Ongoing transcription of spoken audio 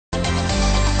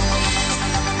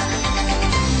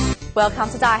Welcome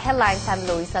to our headlines. I'm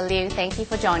Louisa Liu. Thank you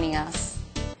for joining us.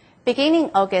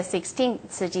 Beginning August 16,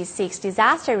 Tzu Chi 6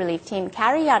 disaster relief team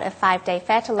carried out a 5-day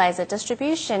fertilizer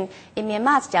distribution in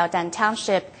Myanmar's Jiaodan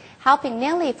Township, helping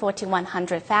nearly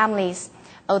 4,100 families.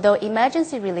 Although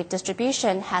emergency relief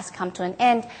distribution has come to an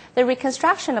end, the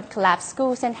reconstruction of collapsed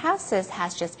schools and houses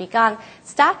has just begun,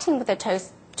 starting with the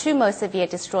two most severe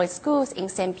destroyed schools in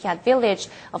Sempiat village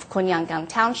of Kunyangang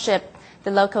Township. The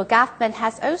local government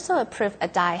has also approved a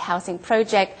Dai housing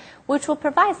project, which will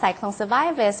provide cyclone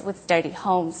survivors with sturdy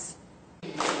homes.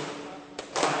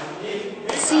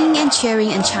 Singing and cheering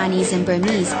in Chinese and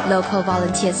Burmese, local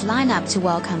volunteers line up to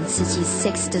welcome Tzu Chi's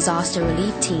 6th disaster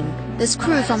relief team. This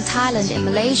crew from Thailand and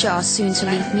Malaysia are soon to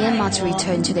leave Myanmar to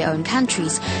return to their own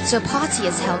countries, so a party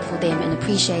is held for them in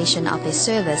appreciation of their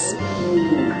service.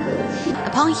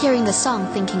 Upon hearing the song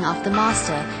Thinking of the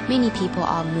Master, many people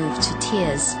are moved to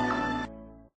tears.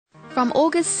 From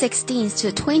August 16th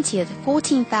to 20th,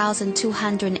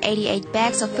 14,288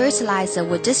 bags of fertilizer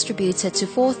were distributed to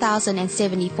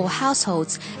 4,074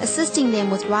 households, assisting them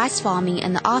with rice farming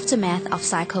in the aftermath of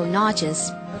Cyclone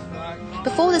Nargis.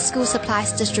 Before the school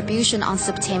supplies distribution on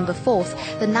September 4th,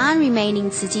 the 9 remaining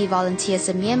Tzu Chi volunteers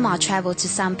in Myanmar traveled to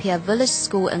Sampia Village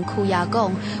School in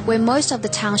Kuyagong, where most of the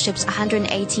township's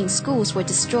 118 schools were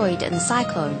destroyed in the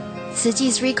cyclone. Tzu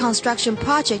Chi's reconstruction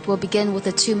project will begin with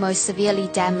the 2 most severely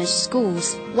damaged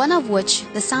schools, one of which,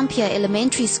 the Sampia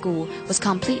Elementary School, was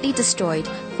completely destroyed,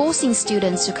 forcing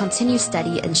students to continue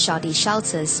study in shoddy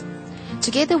shelters.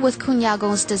 Together with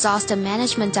Kunyagong's Disaster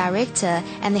Management Director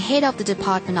and the head of the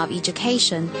Department of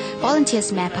Education,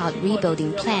 volunteers map out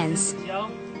rebuilding plans.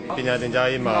 After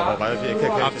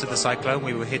the cyclone,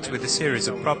 we were hit with a series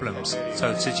of problems,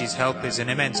 so Tzu Chi's help is an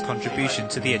immense contribution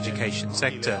to the education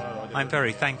sector. I'm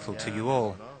very thankful to you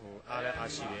all.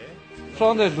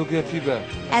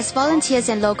 As volunteers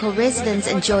and local residents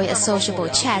enjoy a sociable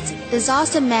chat,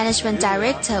 Disaster Management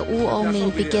Director Wu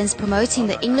Oming begins promoting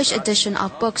the English edition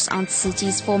of books on Tzu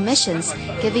Chi's 4 missions,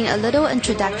 giving a little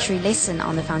introductory lesson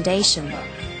on the foundation.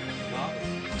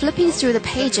 Flipping through the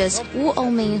pages, Wu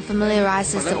Oming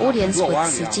familiarizes the audience with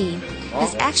Tzu Chi.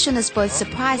 His action is both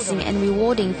surprising and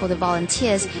rewarding for the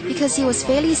volunteers because he was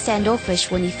fairly standoffish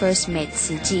when he first met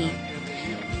Tzu Chi.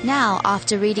 Now,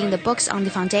 after reading the books on the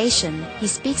foundation, he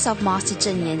speaks of Master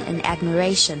Zhen Yan in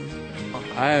admiration.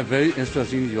 I am very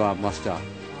interested in your master.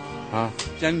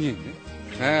 Zhen Yan.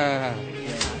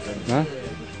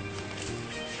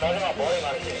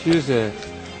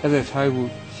 As a child,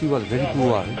 she was very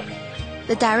poor.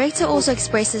 The director also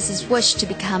expresses his wish to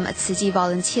become a Tzu Chi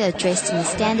volunteer dressed in the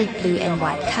standard blue and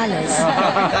white colors.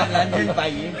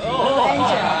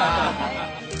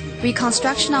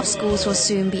 Reconstruction of schools will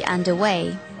soon be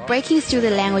underway. Breaking through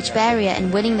the language barrier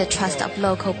and winning the trust of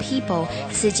local people,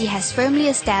 Tzu Chi has firmly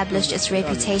established its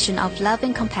reputation of love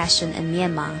and compassion in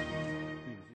Myanmar.